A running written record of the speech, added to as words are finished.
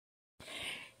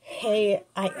Okay,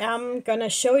 I am gonna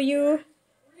show you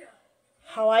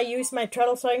how I use my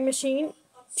treadle sewing machine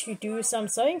to do some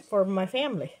sewing for my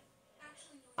family.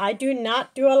 I do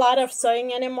not do a lot of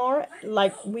sewing anymore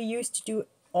like we used to do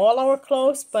all our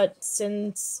clothes, but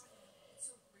since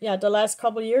the last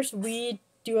couple of years I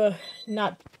do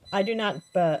not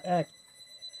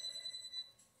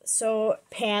sew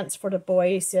pants for the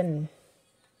boys, and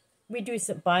we do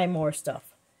buy more stuff.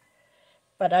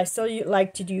 But I still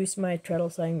like to use my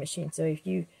treadle sewing machine. So if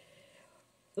you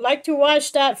like to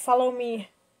watch that, follow me.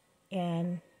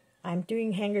 And I'm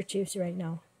doing handkerchiefs right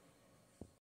now.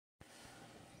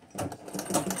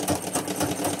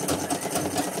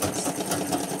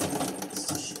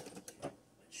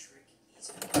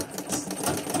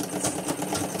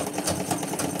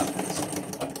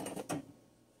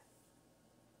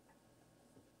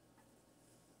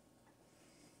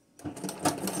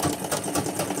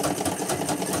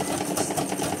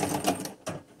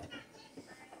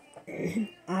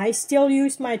 I still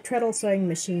use my treadle sewing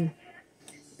machine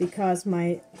because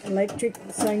my electric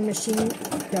sewing machine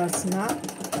does not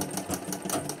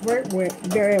work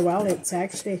very well. It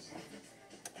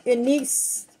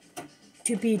needs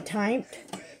to be timed,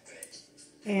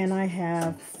 and I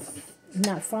have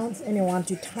not found anyone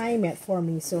to time it for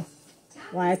me. So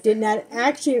I did not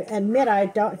actually admit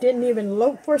didn't even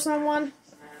look for someone.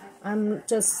 I'm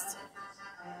just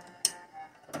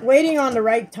waiting on the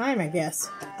right time, I guess.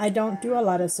 I don't do a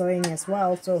lot of sewing as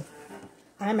well, so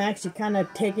I'm actually kind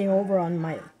of taking over on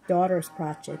my daughter's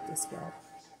project as well.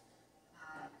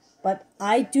 But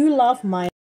I do love my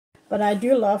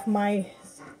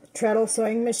treadle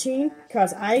sewing machine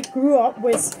because I grew up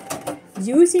with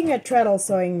using a treadle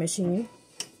sewing machine,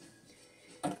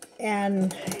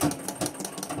 and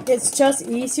it's just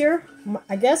easier.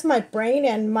 I guess my brain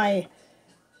and my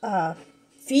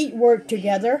feet work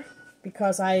together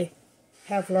because I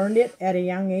have learned it at a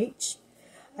young age.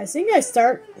 I think I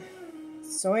start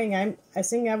sewing, I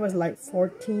think I was like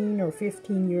 14 or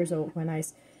 15 years old when I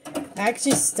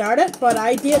actually started, but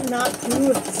I did not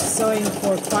do sewing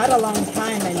for quite a long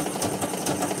time, and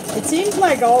it seems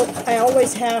like I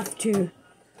always have to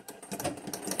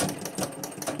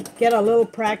get a little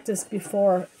practice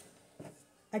before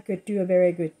I could do a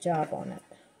very good job on it.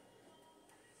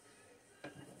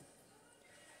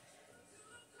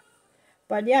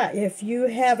 But yeah, if you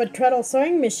have a treadle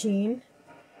sewing machine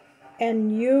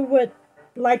and you would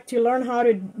like to learn how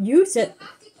to use it,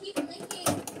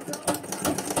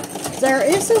 there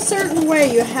is a certain way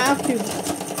you have to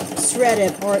thread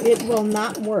it or it will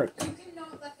not work.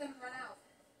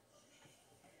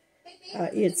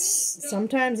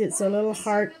 Sometimes it's a little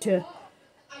hard to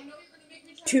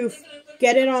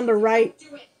get it on the right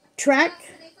track,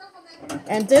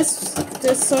 and this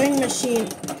sewing machine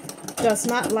does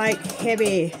not like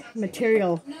heavy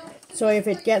material, so if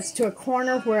it gets to a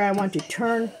corner where I want to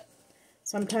turn,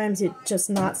 sometimes it just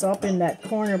knots up in that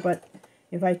corner, but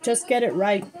if I just get it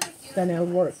right, then it'll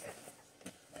work.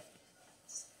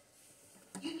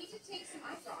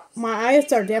 My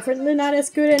eyes are definitely not as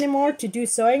good anymore to do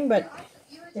sewing, but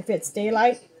if it's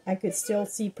daylight, I could still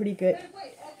see pretty good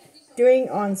doing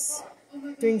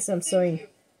some sewing.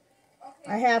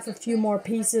 I have a few more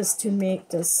pieces to make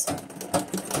this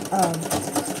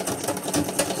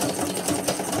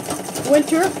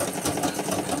winter.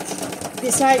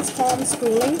 Besides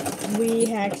homeschooling,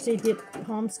 we actually did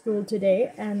homeschool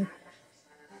today, and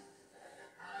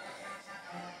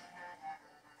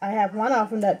I have one of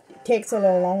them that takes a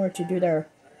little longer to do their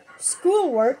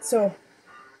schoolwork, so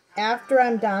after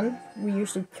I'm done, we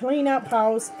usually clean up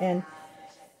house and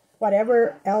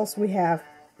whatever else we have.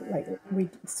 Like, we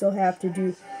still have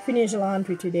to finish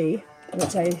laundry today,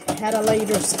 which I had a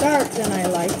later start than I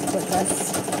liked, but that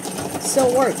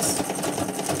still works.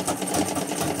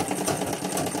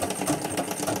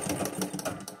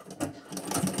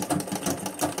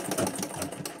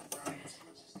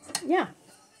 Yeah,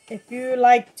 if you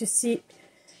like to see,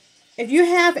 if you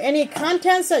have any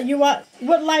contents that you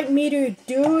would like me to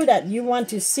do that you want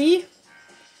to see,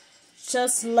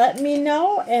 just let me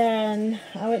know and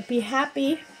I would be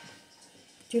happy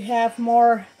to have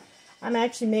more. I'm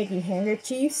actually making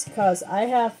handkerchiefs because I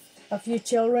have a few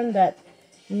children that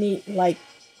need like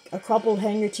a couple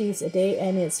handkerchiefs a day,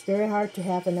 and it's very hard to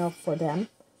have enough for them.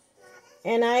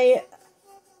 And I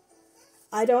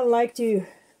don't like to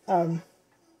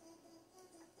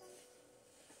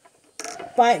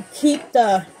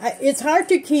it's hard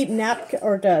to keep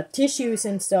the tissues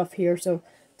and stuff here, so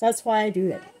that's why I do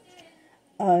it.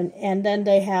 And then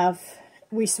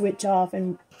we switch off,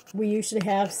 and we usually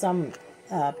have some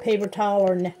paper towel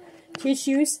or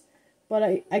tissues,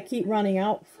 but I keep running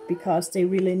out because they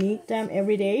really need them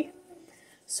every day.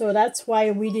 So that's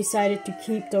why we decided to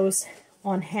keep those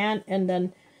on hand and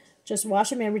then just wash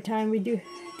them every time we do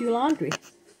laundry.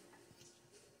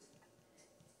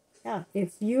 Yeah,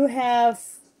 if you have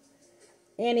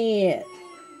any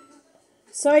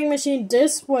sewing machine,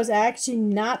 this was actually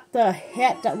not the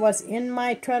head that was in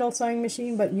my treadle sewing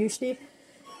machine, but usually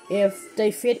if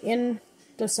they fit in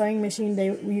the sewing machine,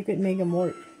 you could make them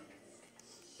work.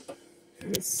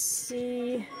 Let's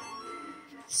see,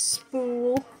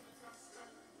 spool.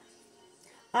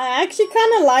 I actually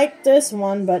kind of like this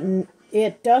one, but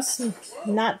it does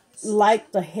not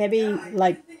like the heavy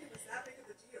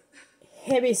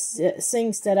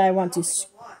things that I want to.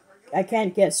 I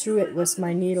can't get through it with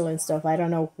my needle and stuff. I don't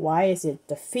know why. Is it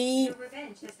the feet?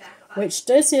 Which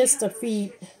this is the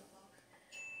feet.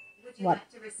 What?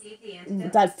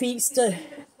 That feeds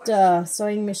the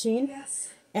sewing machine,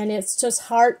 and it's just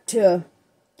hard to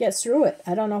get through it.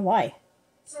 I don't know why.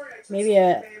 Maybe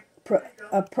a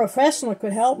professional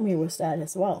could help me with that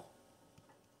as well.